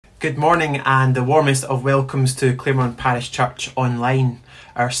Good morning and the warmest of welcomes to Claremont Parish Church Online,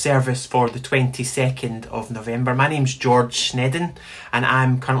 our service for the 22nd of November. My name's George Snedden and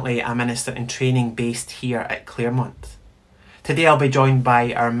I'm currently a minister in training based here at Claremont. Today I'll be joined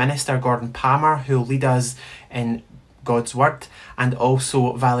by our minister Gordon Palmer, who will lead us in God's Word, and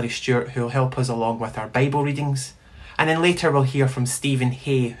also Valerie Stewart, who will help us along with our Bible readings. And then later we'll hear from Stephen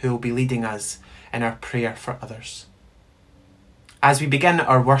Hay, who will be leading us in our prayer for others. As we begin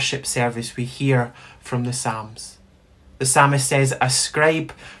our worship service, we hear from the Psalms. The psalmist says,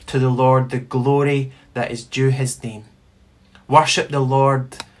 "Ascribe to the Lord the glory that is due his name. Worship the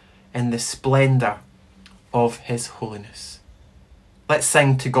Lord in the splendour of his holiness." Let's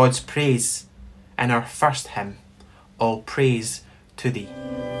sing to God's praise in our first hymn, "All Praise to Thee."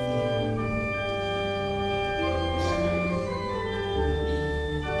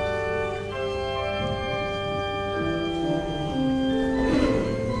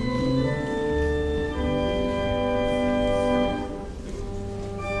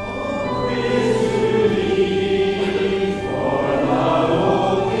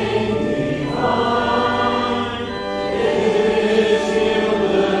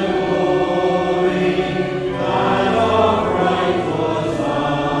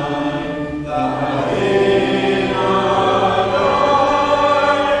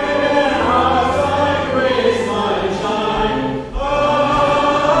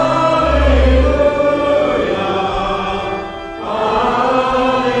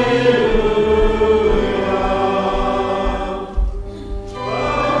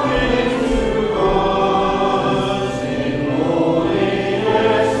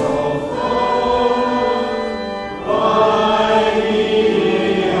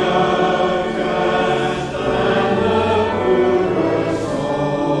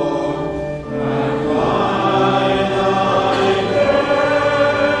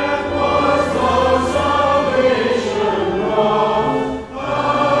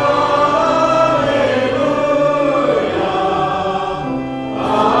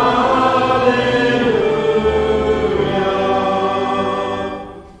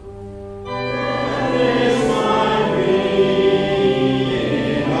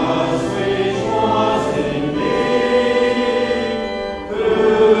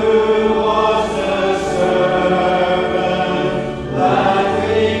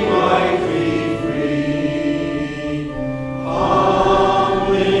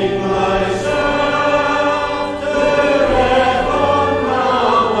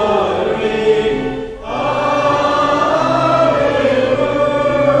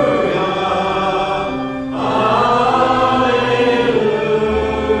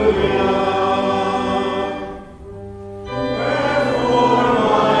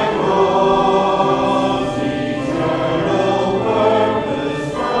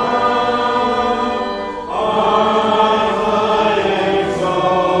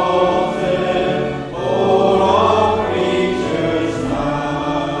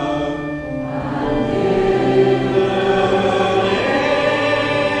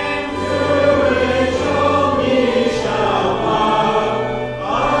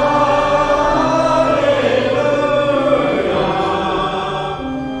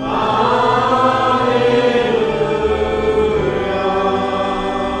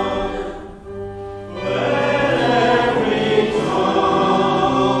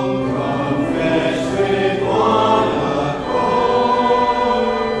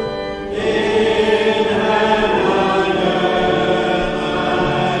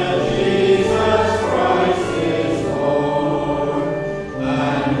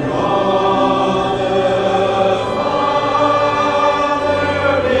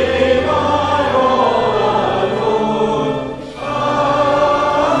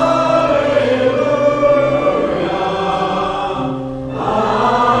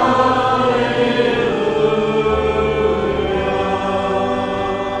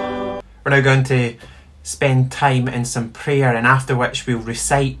 We're now going to spend time in some prayer, and after which we'll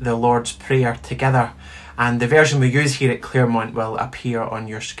recite the Lord's Prayer together, and the version we use here at Claremont will appear on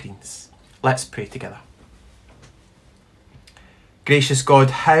your screens. Let's pray together. Gracious God,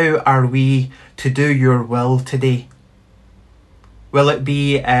 how are we to do your will today? Will it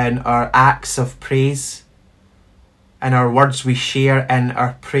be in our acts of praise, in our words we share, in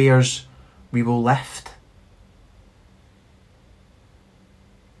our prayers we will lift?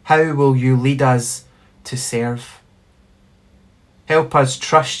 How will you lead us to serve? Help us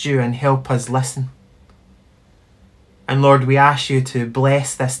trust you and help us listen. And Lord, we ask you to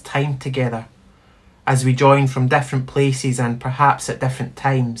bless this time together as we join from different places and perhaps at different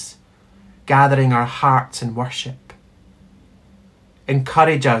times, gathering our hearts in worship.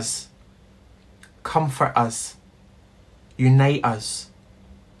 encourage us, comfort us, unite us,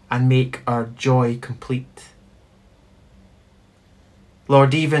 and make our joy complete.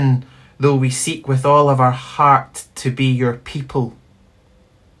 Lord, even though we seek with all of our heart to be your people,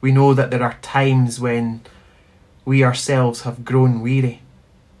 we know that there are times when we ourselves have grown weary.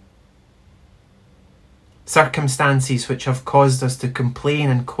 Circumstances which have caused us to complain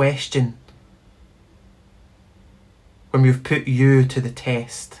and question when we've put you to the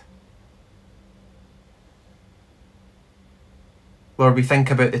test. Lord, we think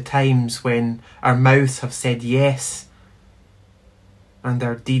about the times when our mouths have said yes and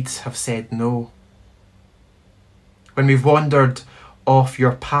our deeds have said no. When we've wandered off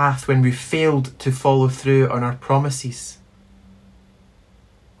your path, when we've failed to follow through on our promises,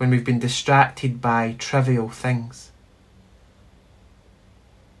 when we've been distracted by trivial things.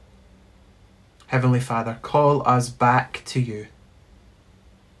 Heavenly Father, call us back to you.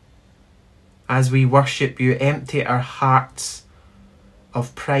 As we worship you, empty our hearts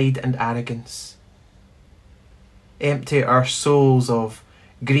of pride and arrogance. Empty our souls of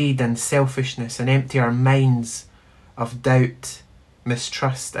greed and selfishness, and empty our minds of doubt,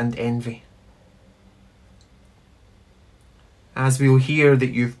 mistrust and envy. As we will hear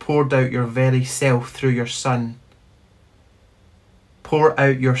that you've poured out your very self through your Son, pour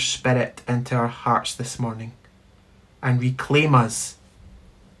out your Spirit into our hearts this morning and reclaim us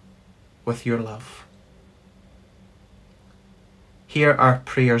with your love. Hear our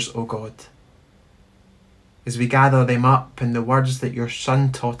prayers, O God, as we gather them up in the words that your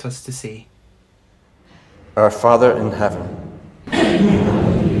Son taught us to say. Our Father in heaven,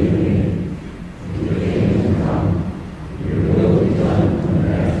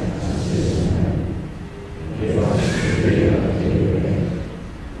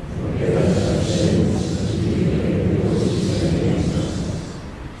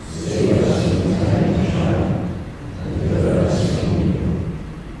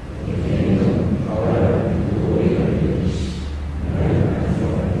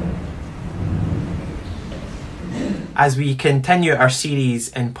 As we continue our series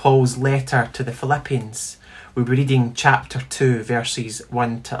in Paul's letter to the Philippians, we'll be reading chapter 2, verses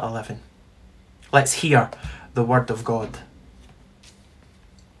 1 to 11. Let's hear the word of God.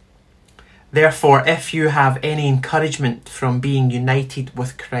 Therefore, if you have any encouragement from being united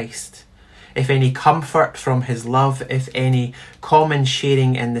with Christ, if any comfort from his love, if any common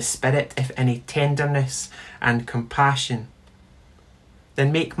sharing in the Spirit, if any tenderness and compassion,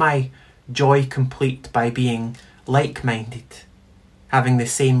 then make my joy complete by being like-minded, having the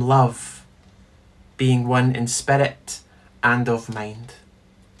same love, being one in spirit and of mind.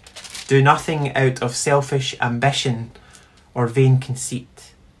 Do nothing out of selfish ambition or vain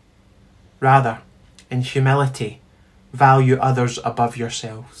conceit. Rather, in humility, value others above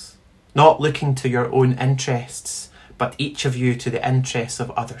yourselves, not looking to your own interests, but each of you to the interests of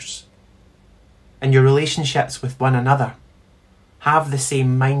others. In your relationships with one another, have the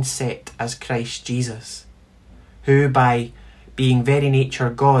same mindset as Christ Jesus, who, by being very nature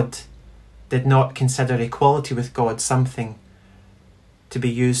God, did not consider equality with God something to be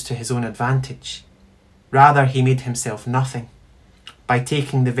used to his own advantage. Rather, he made himself nothing, by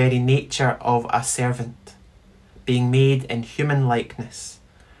taking the very nature of a servant, being made in human likeness,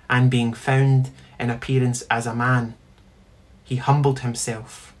 and being found in appearance as a man. He humbled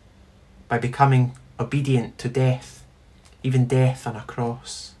himself by becoming obedient to death, even death on a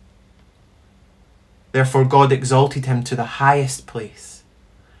cross. Therefore God exalted him to the highest place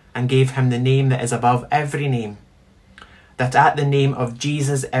and gave him the name that is above every name, that at the name of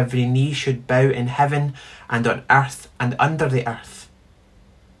Jesus every knee should bow in heaven and on earth and under the earth,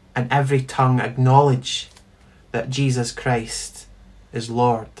 and every tongue acknowledge that Jesus Christ is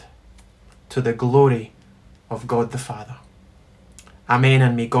Lord, to the glory of God the Father. Amen,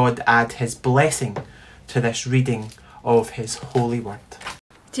 and may God add his blessing to this reading of his holy word.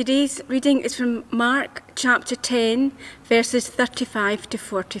 Today's reading is from Mark chapter 10, verses 35 to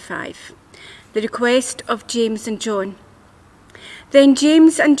 45. The request of James and John. Then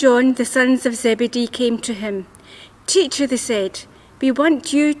James and John, the sons of Zebedee, came to him. Teacher, they said, we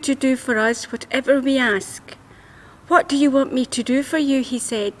want you to do for us whatever we ask. What do you want me to do for you? He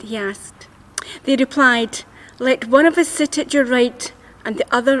asked. They replied, let one of us sit at your right and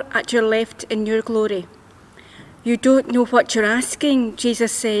the other at your left in your glory. You don't know what you're asking,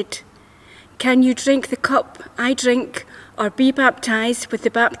 Jesus said. Can you drink the cup I drink, or be baptized with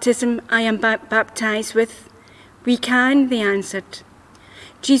the baptism I am baptized with? We can, they answered.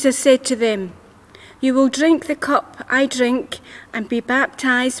 Jesus said to them, you will drink the cup I drink and be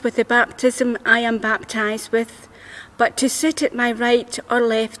baptized with the baptism I am baptized with, but to sit at my right or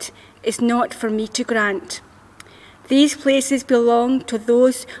left is not for me to grant. These places belong to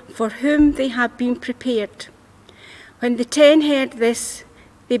those for whom they have been prepared." When the 10 heard this,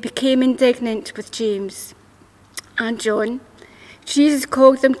 they became indignant with James and John. Jesus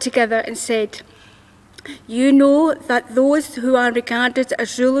called them together and said, "You know that those who are regarded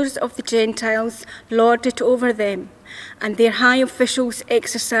as rulers of the Gentiles lord it over them, and their high officials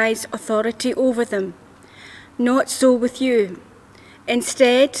exercise authority over them. Not so with you.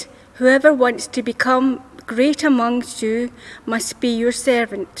 Instead, whoever wants to become great amongst you must be your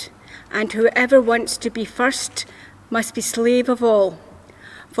servant, and whoever wants to be first must be slave of all.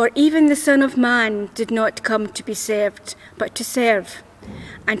 For even the Son of Man did not come to be served, but to serve,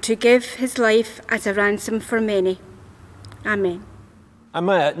 and to give his life as a ransom for many." Amen.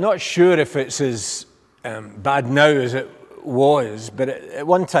 I'm not sure if it's as bad now as it was, but at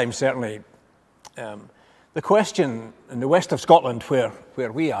one time certainly the question in the west of Scotland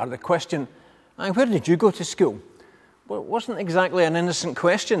where we are, the question, where did you go to school? Well, it wasn't exactly an innocent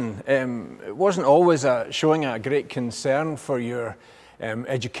question. It wasn't always showing a great concern for your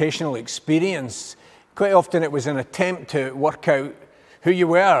educational experience. Quite often it was an attempt to work out who you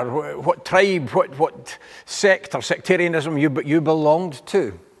were, what tribe, what sect or sectarianism you belonged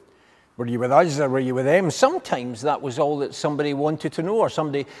to. Were you with us or were you with them? Sometimes that was all that somebody wanted to know, or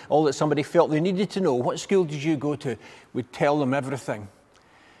all that somebody felt they needed to know. What school did you go to? We'd tell them everything.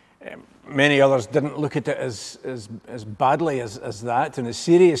 Many others didn't look at it as badly as that and as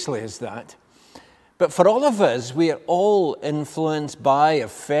seriously as that. But for all of us, we are all influenced by,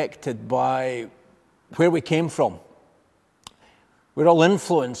 affected by where we came from. We're all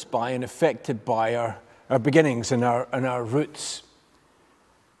influenced by and affected by our beginnings and our roots.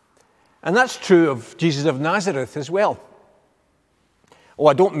 And that's true of Jesus of Nazareth as well. Oh,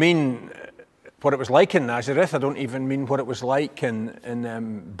 I don't mean what it was like in Nazareth. I don't even mean what it was like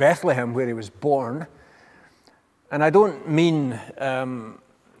in Bethlehem, where he was born. And I don't mean,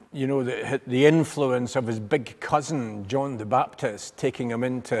 the influence of his big cousin, John the Baptist, taking him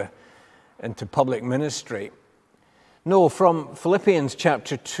into public ministry. No, from Philippians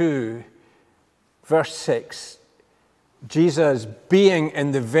chapter 2, verse 6, Jesus being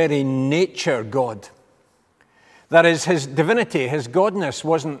in the very nature God. That is, his divinity, his godness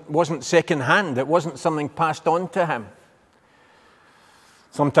wasn't second-hand. It wasn't something passed on to him.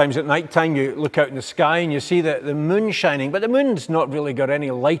 Sometimes at night time you look out in the sky and you see the moon shining, but the moon's not really got any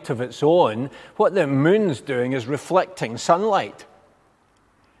light of its own. What the moon's doing is reflecting sunlight.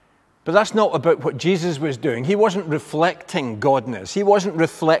 But that's not about what Jesus was doing. He wasn't reflecting godness. He wasn't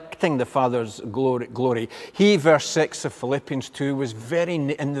reflecting the Father's glory. He, verse 6 of Philippians 2, was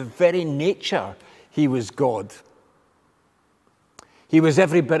in the very nature, he was God. He was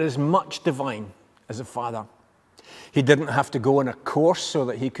every bit as much divine as the Father. He didn't have to go on a course so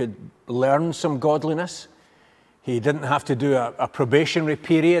that he could learn some godliness. He didn't have to do a probationary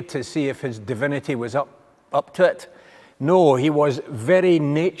period to see if his divinity was up to it. No, he was very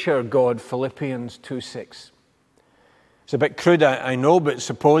nature God, Philippians 2:6. It's a bit crude, I know, but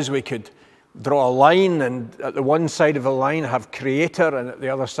suppose we could draw a line and at the one side of the line have creator and at the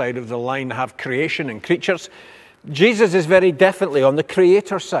other side of the line have creation and creatures. Jesus is very definitely on the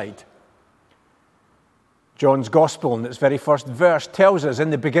creator side. John's Gospel in its very first verse tells us,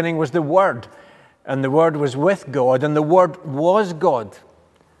 in the beginning was the Word, and the Word was with God, and the Word was God.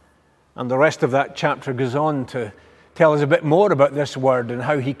 And the rest of that chapter goes on to tell us a bit more about this Word and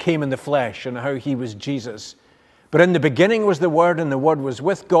how he came in the flesh and how he was Jesus. But in the beginning was the Word, and the Word was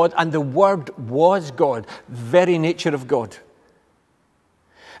with God, and the Word was God, the very nature of God.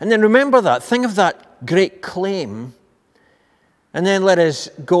 And then remember that, think of that great claim, and then let us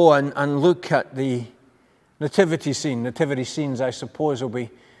go and look at the nativity scene. Nativity scenes, I suppose, will be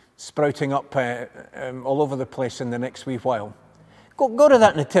sprouting up all over the place in the next wee while. Go to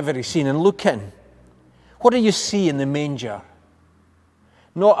that nativity scene and look in. What do you see in the manger?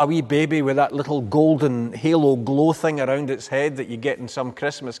 Not a wee baby with that little golden halo glow thing around its head that you get in some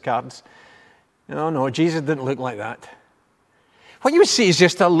Christmas cards. No, Jesus didn't look like that. What you see is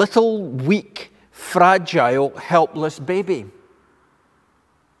just a little weak, fragile, helpless baby.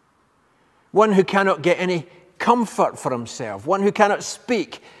 One who cannot get any comfort for himself. One who cannot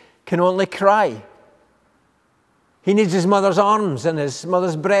speak, can only cry. He needs his mother's arms and his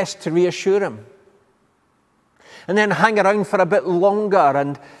mother's breast to reassure him. And then hang around for a bit longer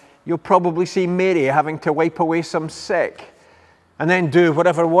and you'll probably see Mary having to wipe away some sick and then do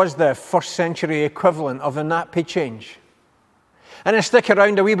whatever was the first century equivalent of a nappy change. And then stick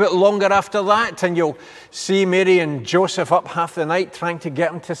around a wee bit longer after that and you'll see Mary and Joseph up half the night trying to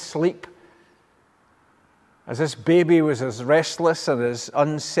get him to sleep. as this baby was as restless and as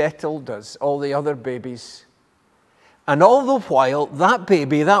unsettled as all the other babies. And all the while, that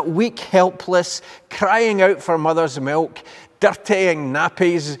baby, that weak, helpless, crying out for mother's milk, dirtying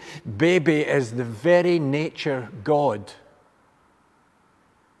nappies baby is the very nature God.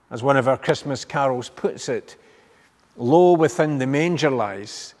 As one of our Christmas carols puts it, lo, within the manger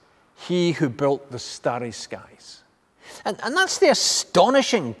lies he who built the starry skies. And that's the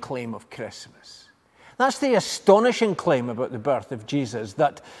astonishing claim of Christmas. That's the astonishing claim about the birth of Jesus,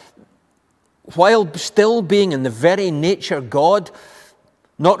 that while still being in the very nature God,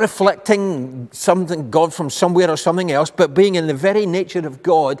 not reflecting something God from somewhere or something else, but being in the very nature of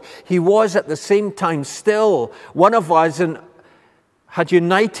God, he was at the same time still one of us and had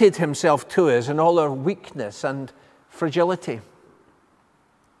united himself to us in all our weakness and fragility.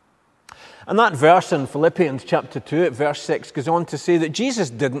 And that verse in Philippians chapter 2 at verse 6 goes on to say that Jesus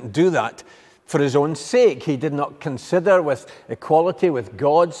didn't do that for his own sake. He did not consider with equality with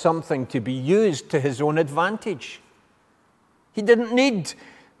God something to be used to his own advantage. He didn't need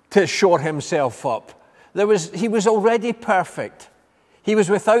to shore himself up. He was already perfect. He was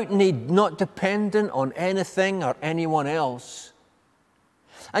without need, not dependent on anything or anyone else.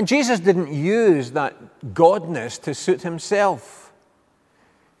 And Jesus didn't use that godness to suit himself.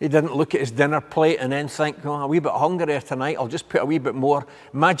 He didn't look at his dinner plate and then think, oh, a wee bit hungrier tonight, I'll just put a wee bit more,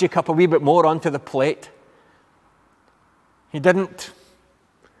 magic up a wee bit more onto the plate. He didn't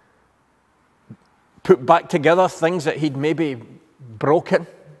put back together things that he'd maybe broken.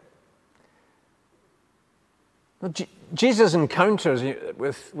 Jesus' encounters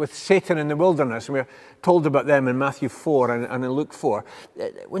with Satan in the wilderness, and we're told about them in Matthew 4 and in Luke 4.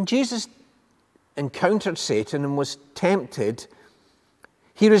 When Jesus encountered Satan and was tempted,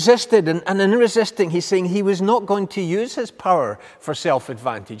 he resisted, and in resisting, he's saying he was not going to use his power for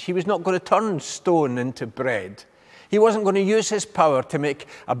self-advantage. He was not going to turn stone into bread. He wasn't going to use his power to make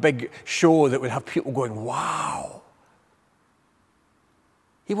a big show that would have people going, wow.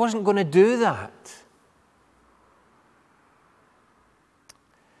 He wasn't going to do that.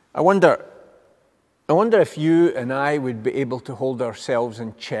 I wonder if you and I would be able to hold ourselves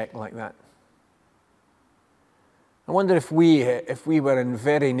in check like that. I wonder if we were in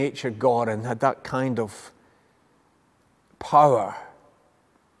very nature God and had that kind of power.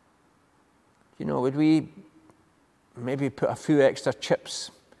 You know, would we maybe put a few extra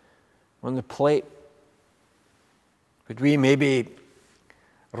chips on the plate? Would we maybe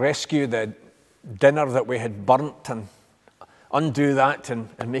rescue the dinner that we had burnt and undo that and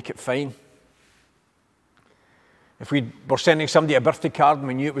make it fine? If we were sending somebody a birthday card and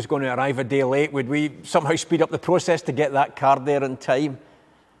we knew it was going to arrive a day late, would we somehow speed up the process to get that card there in time?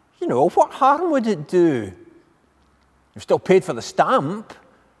 You know, what harm would it do? You've still paid for the stamp.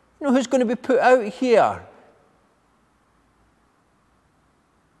 You know, who's going to be put out here?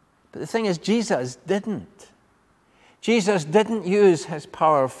 But the thing is, Jesus didn't. Jesus didn't use his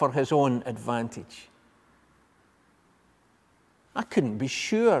power for his own advantage. I couldn't be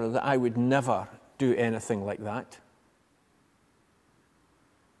sure that I would never do anything like that.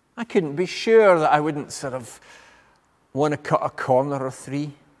 I couldn't be sure that I wouldn't sort of want to cut a corner or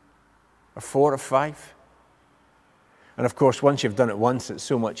 3 or 4 or 5. And of course, once you've done it once, it's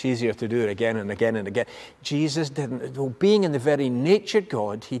so much easier to do it again and again and again. Jesus didn't. Though being in the very nature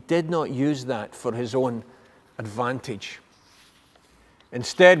God, he did not use that for his own advantage.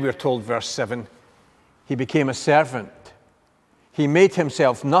 Instead, we're told, verse 7, he became a servant. He made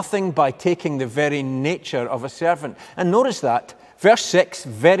himself nothing by taking the very nature of a servant. And notice that. Verse 6,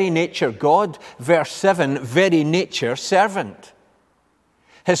 very nature God. Verse 7, very nature servant.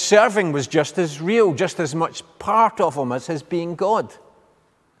 His serving was just as real, just as much part of him as his being God.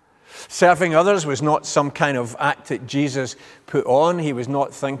 Serving others was not some kind of act that Jesus put on. He was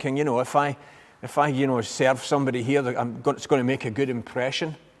not thinking, you know, if I serve somebody here, it's going to make a good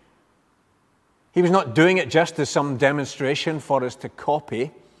impression. He was not doing it just as some demonstration for us to copy,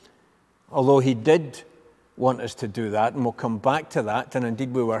 although he did want us to do that, and we'll come back to that. And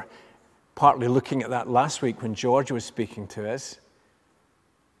indeed, we were partly looking at that last week when George was speaking to us.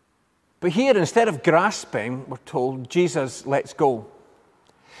 But here, instead of grasping, we're told, Jesus lets go.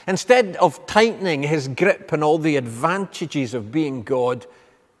 Instead of tightening his grip on all the advantages of being God,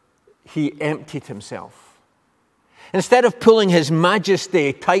 he emptied himself. Instead of pulling his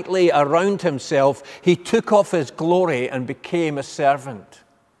majesty tightly around himself, he took off his glory and became a servant.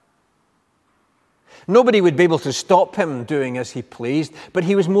 Nobody would be able to stop him doing as he pleased, but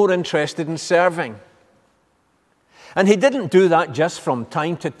he was more interested in serving. And he didn't do that just from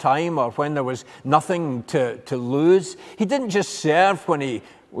time to time or when there was nothing to lose. He didn't just serve when he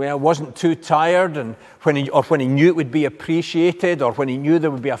wasn't too tired and when he knew it would be appreciated or when he knew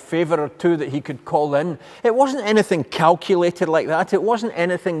there would be a favour or two that he could call in. It wasn't anything calculated like that. It wasn't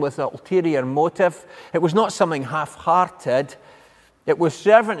anything with ulterior motive. It was not something half-hearted. It was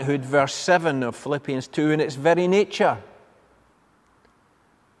servanthood, verse 7 of Philippians 2, in its very nature.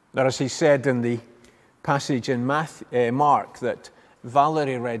 Or as he said in the passage in Mark that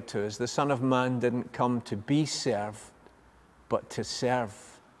Valerie read to us, the Son of Man didn't come to be served, but to serve.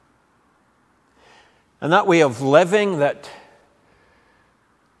 And that way of living that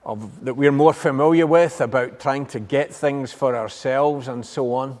we're more familiar with, about trying to get things for ourselves and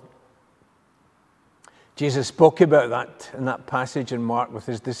so on, Jesus spoke about that in that passage in Mark with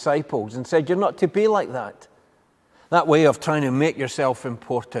his disciples and said, you're not to be like that. That way of trying to make yourself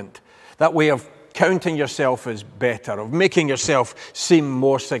important, that way of counting yourself as better, of making yourself seem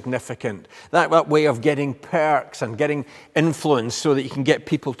more significant, that way of getting perks and getting influence so that you can get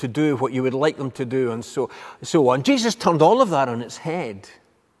people to do what you would like them to do and so on. Jesus turned all of that on its head.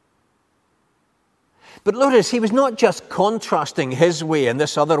 But notice, he was not just contrasting his way and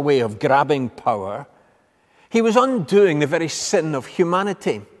this other way of grabbing power. He was undoing the very sin of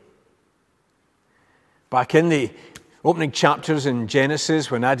humanity. Back in the opening chapters in Genesis,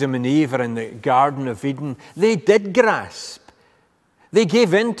 when Adam and Eve are in the Garden of Eden, they did grasp. They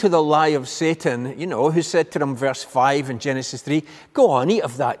gave in to the lie of Satan, who said to them, verse 5 in Genesis 3, go on, eat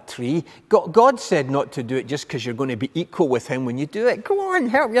of that tree. God said not to do it just because you're going to be equal with him when you do it. Go on,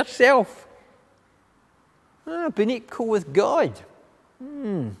 help yourself. Being equal with God.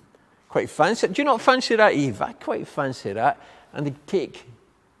 Quite fancy it. Do you not fancy that, Eve? I quite fancy that. And they take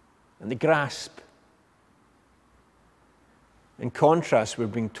and they grasp. In contrast, we're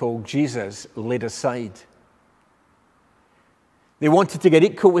being told Jesus laid aside. They wanted to get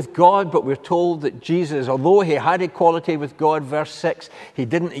equal with God, but we're told that Jesus, although he had equality with God, verse 6, he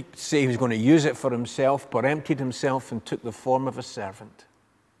didn't say he was going to use it for himself, but emptied himself and took the form of a servant.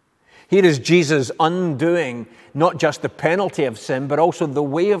 Here is Jesus undoing not just the penalty of sin, but also the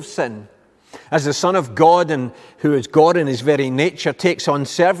way of sin. As the Son of God, and who is God in his very nature, takes on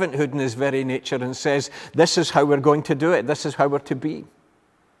servanthood in his very nature and says, this is how we're going to do it. This is how we're to be.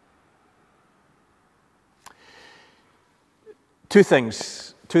 Two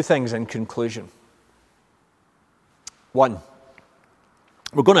things in conclusion. One,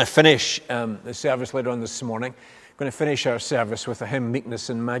 we're going to finish the service later on this morning. We're going to finish our service with a hymn, Meekness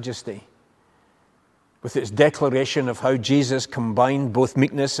and Majesty, with its declaration of how Jesus combined both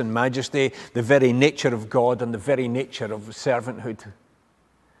meekness and majesty, the very nature of God and the very nature of servanthood.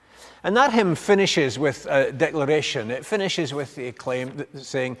 And that hymn finishes with a declaration. It finishes with the acclaim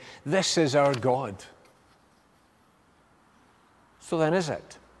saying, this is our God. So then is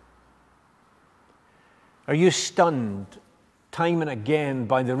it? Are you stunned time and again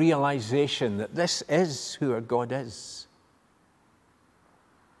by the realization that this is who our God is?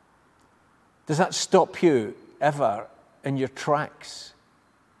 Does that stop you ever in your tracks?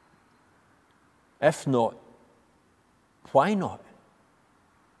 If not, why not?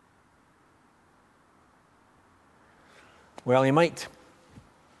 Well, he might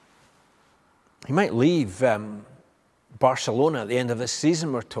leave Barcelona at the end of this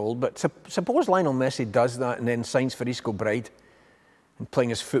season, we're told, but suppose Lionel Messi does that and then signs for East Kilbride and playing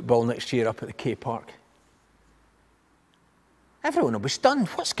his football next year up at the K Park. Everyone will be stunned.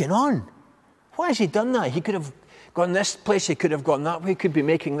 What's going on? Why has he done that? He could have gone this place, he could have gone that way, he could be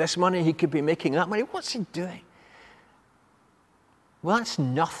making this money, he could be making that money. What's he doing? Well, that's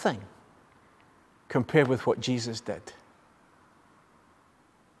nothing compared with what Jesus did.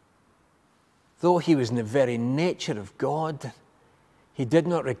 Though he was in the very nature of God, he did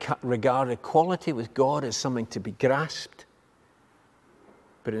not regard equality with God as something to be grasped,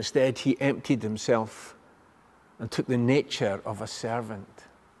 but instead he emptied himself and took the nature of a servant.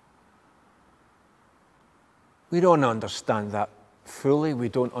 We don't understand that fully. We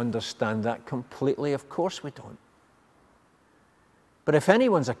don't understand that completely. Of course we don't. But if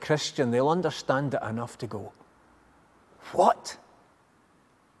anyone's a Christian, they'll understand it enough to go, what?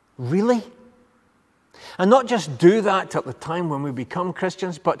 Really? And not just do that at the time when we become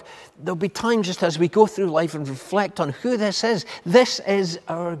Christians, but there'll be times just as we go through life and reflect on who this is. This is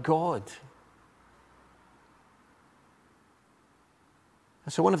our God.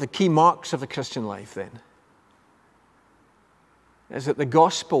 And so one of the key marks of the Christian life then is that the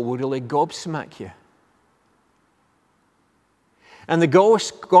gospel will really gobsmack you. And the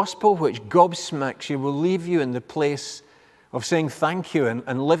gospel which gobsmacks you will leave you in the place of saying thank you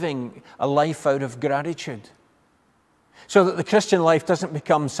and living a life out of gratitude. so that the Christian life doesn't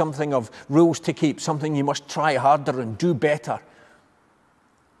become something of rules to keep, something you must try harder and do better.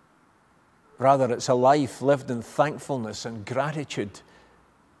 Rather, it's a life lived in thankfulness and gratitude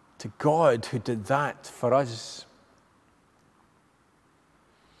to God who did that for us.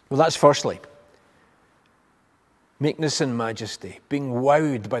 Well, that's firstly. Meekness and majesty, being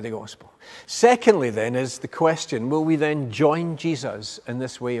wowed by the gospel. Secondly, then, is the question, will we then join Jesus in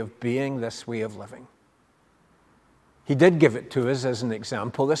this way of being, this way of living? He did give it to us as an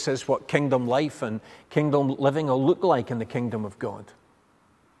example. This is what kingdom life and kingdom living will look like in the kingdom of God.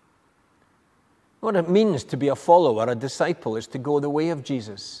 What it means to be a follower, a disciple, is to go the way of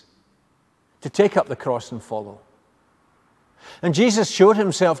Jesus, to take up the cross and follow. And Jesus showed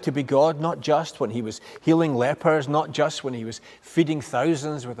himself to be God, not just when he was healing lepers, not just when he was feeding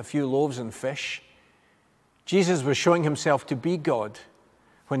thousands with a few loaves and fish. Jesus was showing himself to be God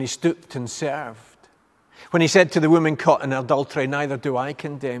when he stooped and served. When he said to the woman caught in adultery, "Neither do I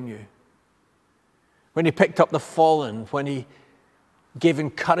condemn you." When he picked up the fallen, when he gave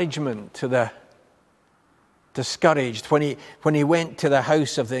encouragement to the discouraged, when he went to the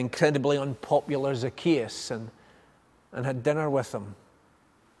house of the incredibly unpopular Zacchaeus and had dinner with him.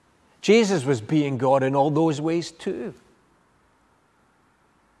 Jesus was being God in all those ways too.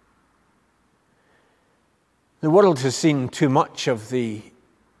 The world has seen too much of the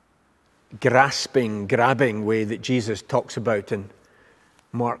grabbing way that Jesus talks about in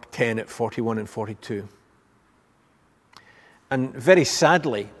Mark 10 at 41 and 42. And very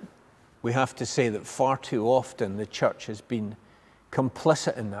sadly, we have to say that far too often the church has been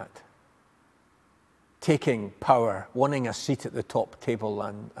complicit in that. Taking power, wanting a seat at the top table,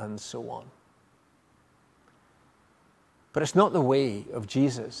 and so on. But it's not the way of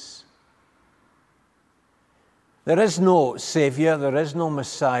Jesus. There is no Savior, there is no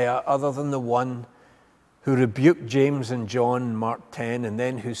Messiah other than the one who rebuked James and John in Mark 10 and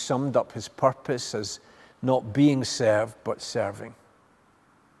then who summed up his purpose as not being served but serving.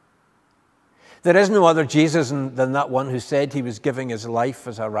 There is no other Jesus than that one who said he was giving his life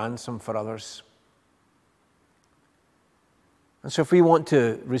as a ransom for others. And so if we want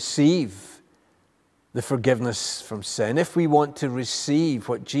to receive the forgiveness from sin, if we want to receive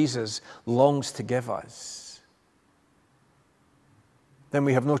what Jesus longs to give us, then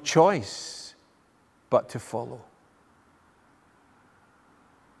we have no choice but to follow.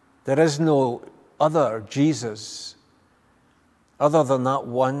 There is no other Jesus other than that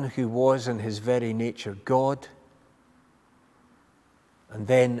one who was in his very nature God, and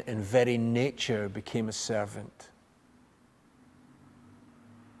then in very nature became a servant.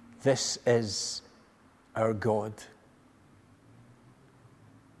 This is our God.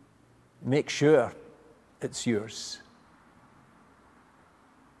 Make sure it's yours.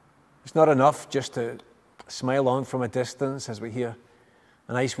 It's not enough just to smile on from a distance as we hear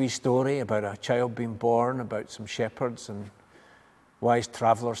a nice wee story about a child being born, about some shepherds and wise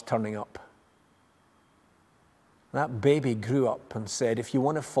travelers turning up. That baby grew up and said, "If you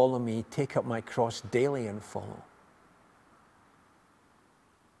want to follow me, take up my cross daily and follow."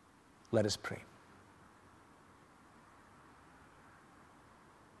 Let us pray.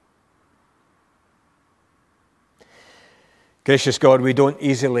 Gracious God, we don't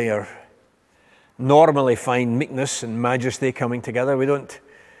easily or normally find meekness and majesty coming together. We don't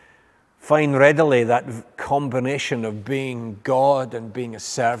find readily that combination of being God and being a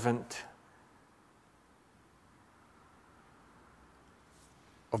servant,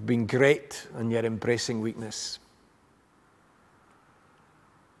 of being great and yet embracing weakness.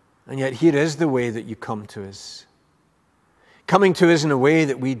 And yet here is the way that you come to us. Coming to us in a way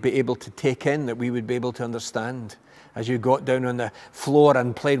that we'd be able to take in, that we would be able to understand. As you got down on the floor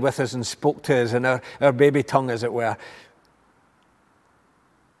and played with us and spoke to us in our baby tongue, as it were.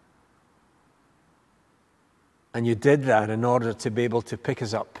 And you did that in order to be able to pick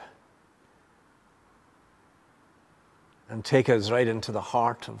us up and take us right into the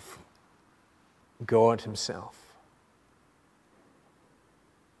heart of God himself.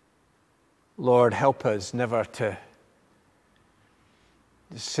 Lord, help us never to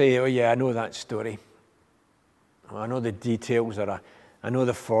say, "Oh yeah, I know that story. I know the details, or I know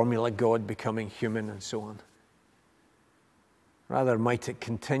the formula, God becoming human," and so on. Rather, might it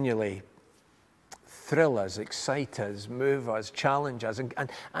continually thrill us, excite us, move us, challenge us,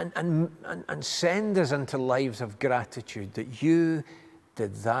 and send us into lives of gratitude that you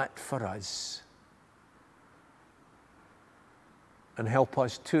did that for us. And help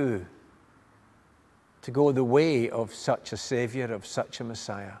us too to go the way of such a Savior, of such a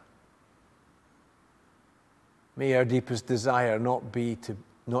Messiah. May our deepest desire not be to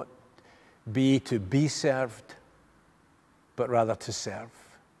be served, but rather to serve.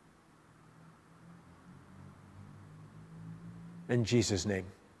 In Jesus' name,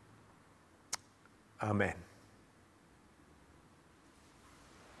 amen.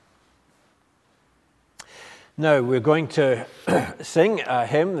 Now we're going to sing a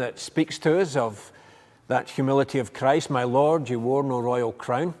hymn that speaks to us of that humility of Christ. My Lord, you wore no royal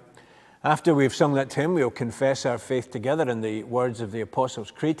crown. After we've sung that hymn, we'll confess our faith together in the words of the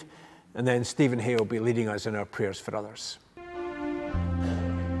Apostles' Creed, and then Stephen Hay will be leading us in our prayers for others.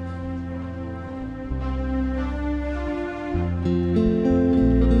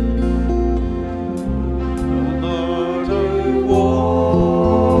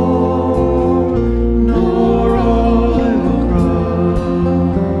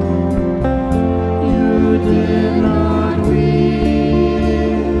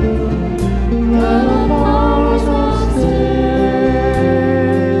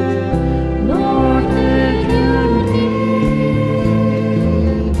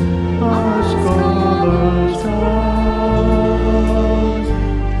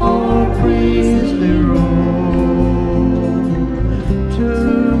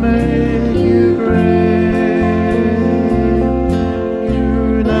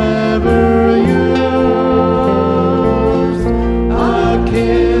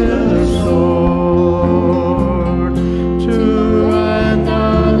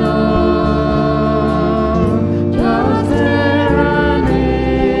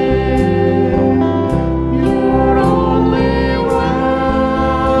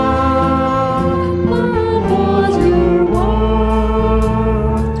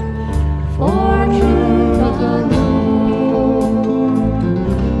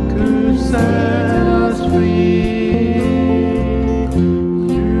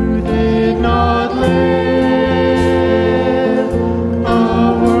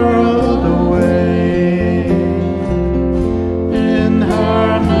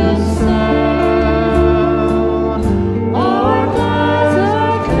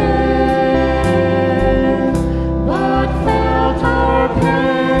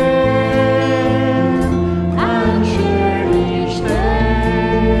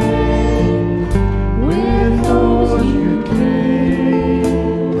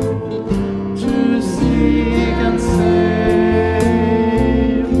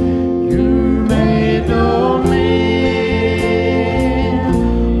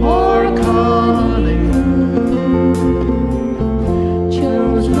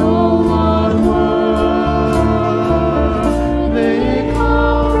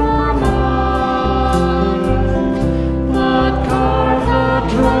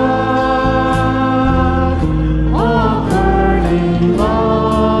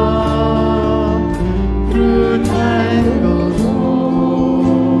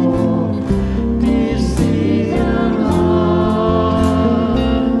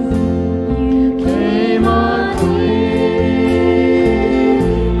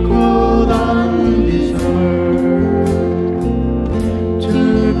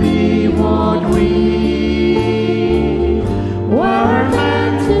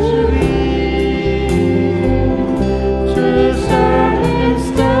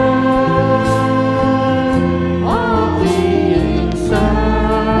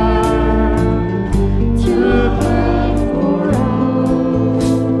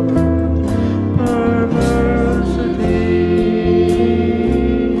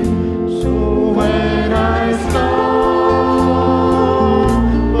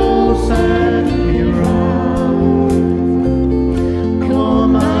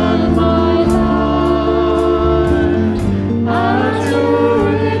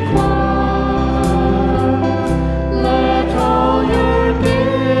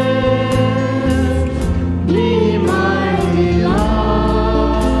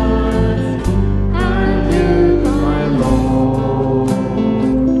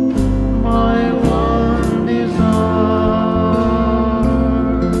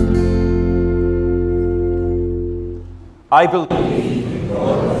 I believe in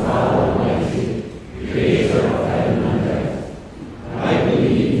God the Father Almighty, creator of heaven and earth. I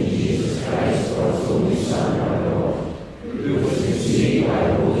believe in Jesus Christ, God's only Son, our Lord, who was conceived by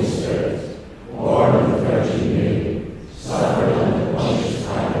the Holy Spirit, born of the Virgin Mary, suffered under Pontius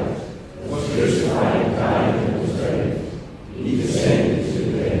Pilate, was crucified, died, and was buried. He descended to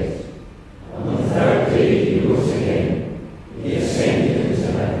the dead. On the third day he rose again. He ascended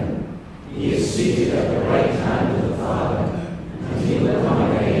into heaven. He is seated at the right hand of the Father, and he will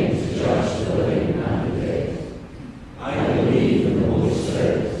come again to judge the living and the dead. I believe in the Holy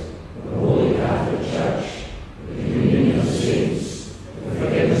Spirit, the Holy Catholic Church, the communion of saints, the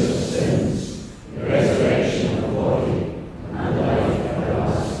forgiveness of sins, the resurrection of the body,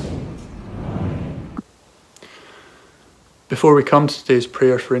 Before we come to today's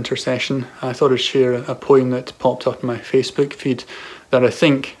prayer for intercession, I thought I'd share a poem that popped up in my Facebook feed that I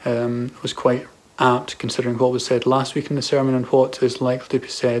think was quite apt considering what was said last week in the sermon and what is likely to be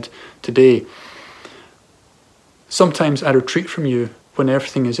said today. Sometimes I retreat from you when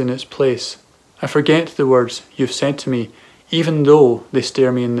everything is in its place. I forget the words you've said to me, even though they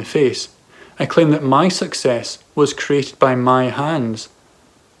stare me in the face. I claim that my success was created by my hands.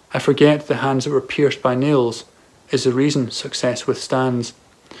 I forget the hands that were pierced by nails is the reason success withstands.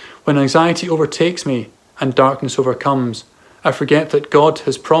 When anxiety overtakes me and darkness overcomes, I forget that God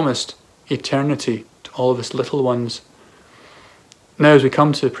has promised eternity to all of his little ones. Now, as we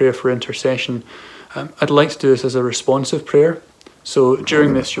come to the prayer for intercession, I'd like to do this as a responsive prayer. So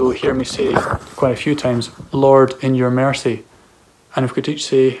during this, you'll hear me say quite a few times, Lord, in your mercy. And if we could each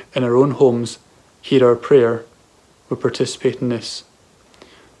say in our own homes, hear our prayer, we'll participate in this.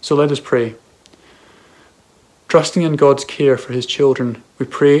 So let us pray. Trusting in God's care for his children, we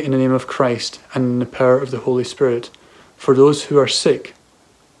pray in the name of Christ and in the power of the Holy Spirit. For those who are sick,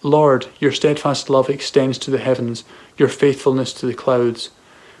 Lord, your steadfast love extends to the heavens, your faithfulness to the clouds.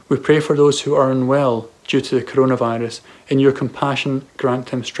 We pray for those who are unwell due to the coronavirus. In your compassion, grant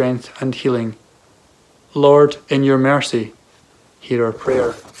them strength and healing. Lord, in your mercy, hear our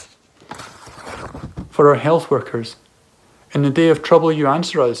prayer. For our health workers, in the day of trouble you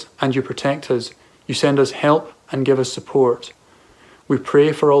answer us and you protect us. You send us help and give us support. We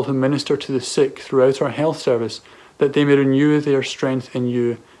pray for all who minister to the sick throughout our health service, that they may renew their strength in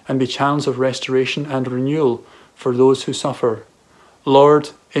you and be channels of restoration and renewal for those who suffer.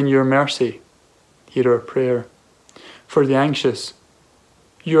 Lord, in your mercy, hear our prayer. For the anxious,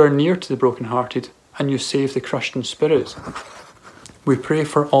 you are near to the brokenhearted and you save the crushed in spirit. We pray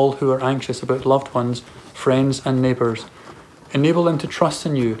for all who are anxious about loved ones, friends and neighbours. Enable them to trust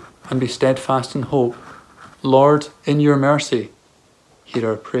in you and be steadfast in hope. Lord, in your mercy, hear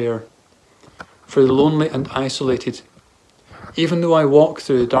our prayer. For the lonely and isolated, even though I walk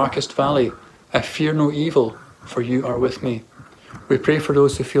through the darkest valley, I fear no evil, for you are with me. We pray for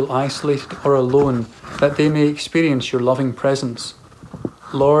those who feel isolated or alone, that they may experience your loving presence.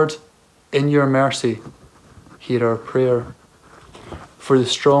 Lord, in your mercy, hear our prayer. For the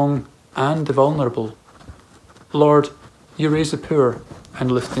strong and the vulnerable, Lord, you raise the poor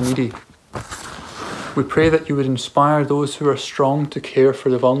and lift the needy. We pray that you would inspire those who are strong to care for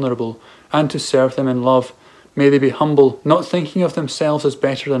the vulnerable and to serve them in love. May they be humble, not thinking of themselves as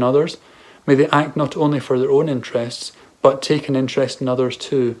better than others. May they act not only for their own interests, but take an interest in others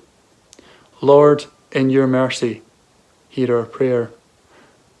too. Lord, in your mercy, hear our prayer.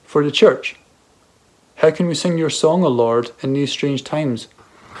 For the church, how can we sing your song, O Lord, in these strange times?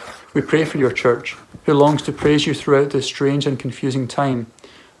 We pray for your church, who longs to praise you throughout this strange and confusing time.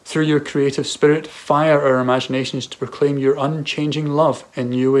 Through your creative spirit, fire our imaginations to proclaim your unchanging love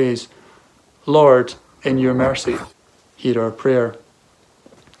in new ways. Lord, in your mercy, hear our prayer.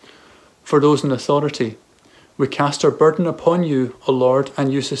 For those in authority, we cast our burden upon you, O Lord,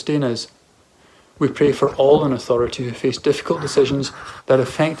 and you sustain us. We pray for all in authority who face difficult decisions that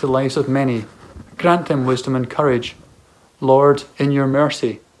affect the lives of many. Grant them wisdom and courage. Lord, in your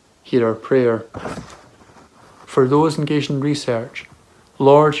mercy, hear our prayer. For those engaged in research,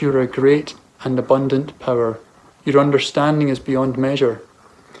 Lord, you are a great and abundant power. Your understanding is beyond measure.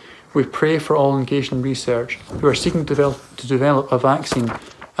 We pray for all engaged in research who are seeking to develop a vaccine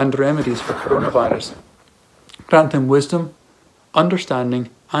and remedies for coronavirus. Grant them wisdom,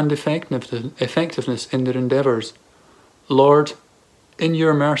 understanding, and effectiveness in their endeavours. Lord, in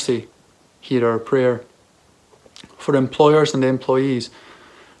your mercy, hear our prayer. For employers and employees,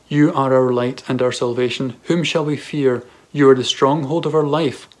 you are our light and our salvation. Whom shall we fear? You are the stronghold of our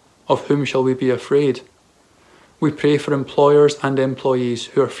life. Of whom shall we be afraid? We pray for employers and employees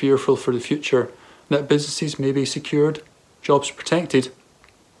who are fearful for the future, that businesses may be secured, jobs protected,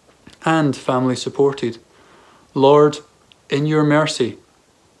 and families supported. Lord, in your mercy,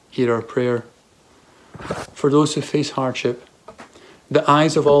 hear our prayer. For those who face hardship, the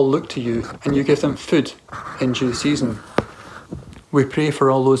eyes of all look to you, and you give them food in due season. We pray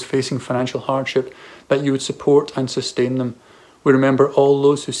for all those facing financial hardship, that you would support and sustain them. We remember all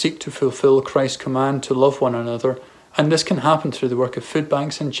those who seek to fulfill Christ's command to love one another, and this can happen through the work of food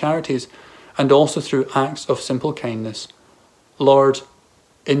banks and charities, and also through acts of simple kindness. Lord,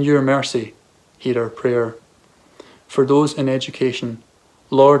 in your mercy, hear our prayer. For those in education,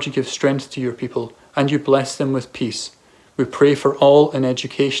 Lord, you give strength to your people, and you bless them with peace. We pray for all in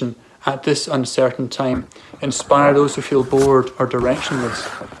education at this uncertain time. Inspire those who feel bored or directionless.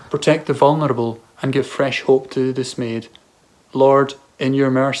 Protect the vulnerable and give fresh hope to the dismayed. Lord, in your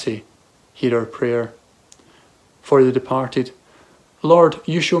mercy, hear our prayer. for the departed. Lord,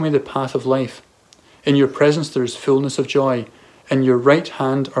 you show me the path of life. In your presence there is fullness of joy. In your right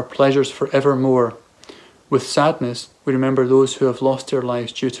hand are pleasures for evermore. With sadness, we remember those who have lost their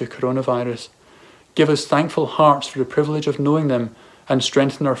lives due to coronavirus. Give us thankful hearts for the privilege of knowing them, and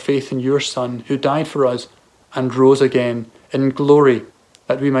strengthen our faith in your Son, who died for us and rose again in glory,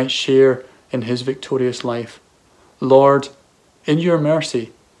 that we might share in his victorious life. Lord, in your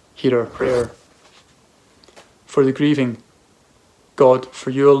mercy, hear our prayer. For the grieving, God, for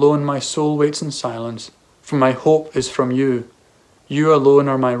you alone my soul waits in silence, for my hope is from you. You alone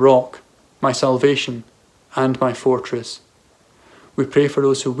are my rock, my salvation, and my fortress. We pray for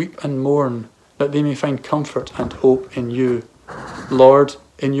those who weep and mourn, that they may find comfort and hope in you. Lord,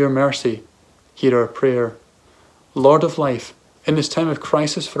 in your mercy, hear our prayer. Lord of life, in this time of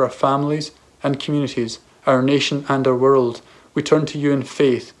crisis for our families and communities, our nation and our world, we turn to you in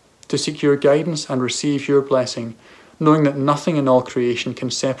faith to seek your guidance and receive your blessing, knowing that nothing in all creation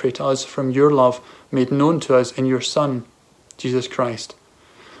can separate us from your love made known to us in your Son, Jesus Christ.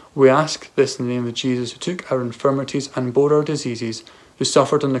 We ask this in the name of Jesus, who took our infirmities and bore our diseases, who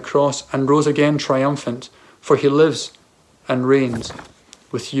suffered on the cross and rose again triumphant, for he lives and reigns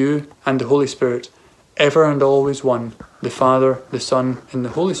with you and the Holy Spirit, ever and always one, the Father, the Son, and the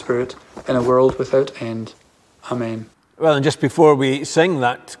Holy Spirit, in a world without end. Amen. Well, and just before we sing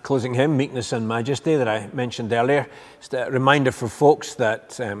that closing hymn, Meekness and Majesty, that I mentioned earlier, just a reminder for folks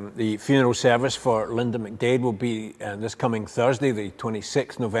that the funeral service for Linda McDade will be this coming Thursday, the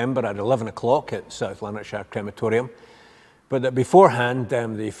 26th November at 11 o'clock at South Lanarkshire Crematorium. But that beforehand,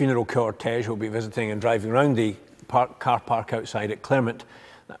 the funeral cortege will be visiting and driving around the car park outside at Claremont,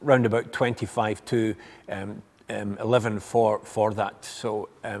 round about 25 to 11 for that. So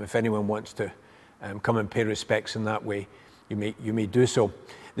if anyone wants to come and pay respects in that way, you may do so.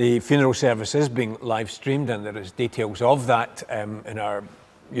 The funeral service is being live streamed, and there is details of that in our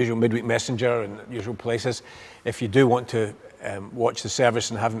usual midweek messenger and usual places. If you do want to watch the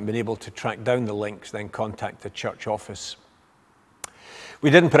service and haven't been able to track down the links, then contact the church office. We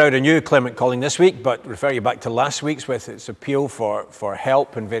didn't put out a new Claremont Calling this week, but refer you back to last week's with its appeal for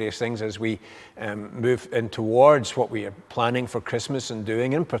help and various things as we move in towards what we are planning for Christmas and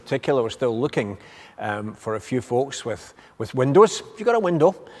doing. In particular, we're still looking for a few folks with windows. If you've got a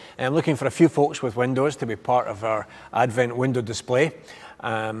window, I'm looking for a few folks with windows to be part of our Advent window display.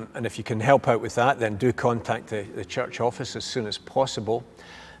 And if you can help out with that, then do contact the church office as soon as possible.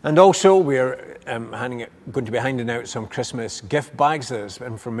 And also, we're going to be handing out some Christmas gift bags. There's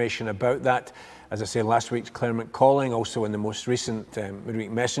information about that, as I say, last week's Claremont Calling, also in the most recent midweek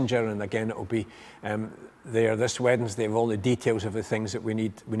messenger, and again, it will be there this Wednesday of all the details of the things that we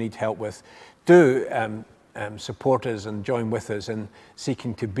need help with. Do support us and join with us in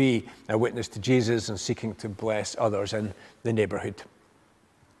seeking to be a witness to Jesus and seeking to bless others in the neighbourhood.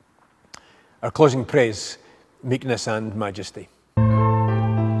 Our closing praise, Meekness and Majesty.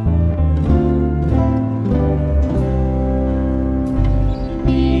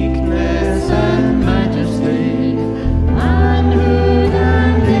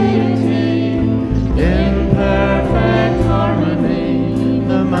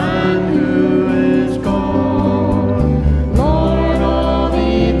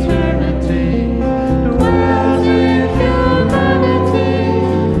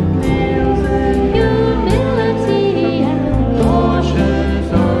 Humility and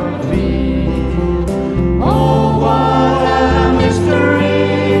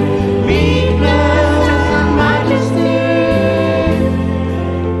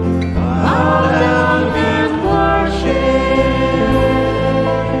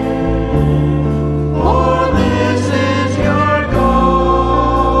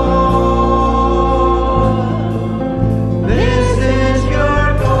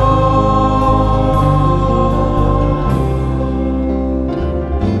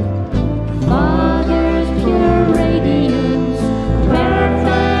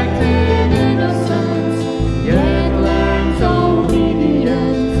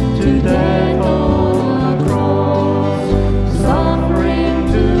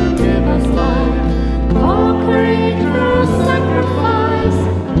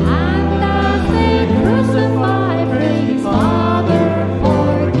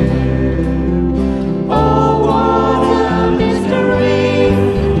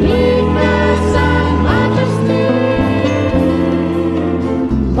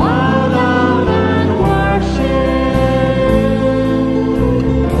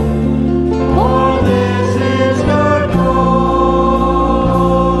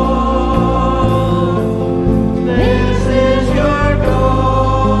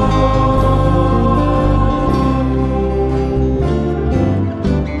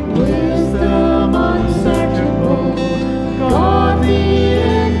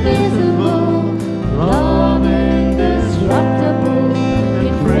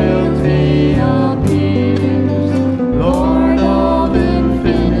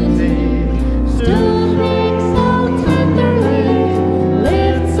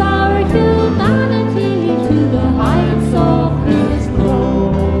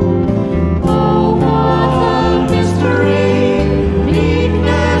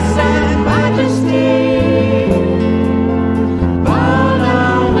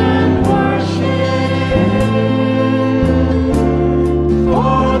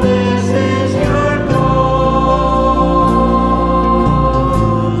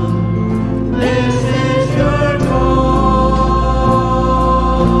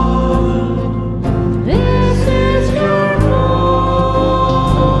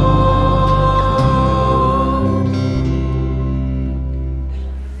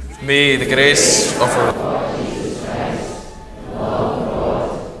grace of our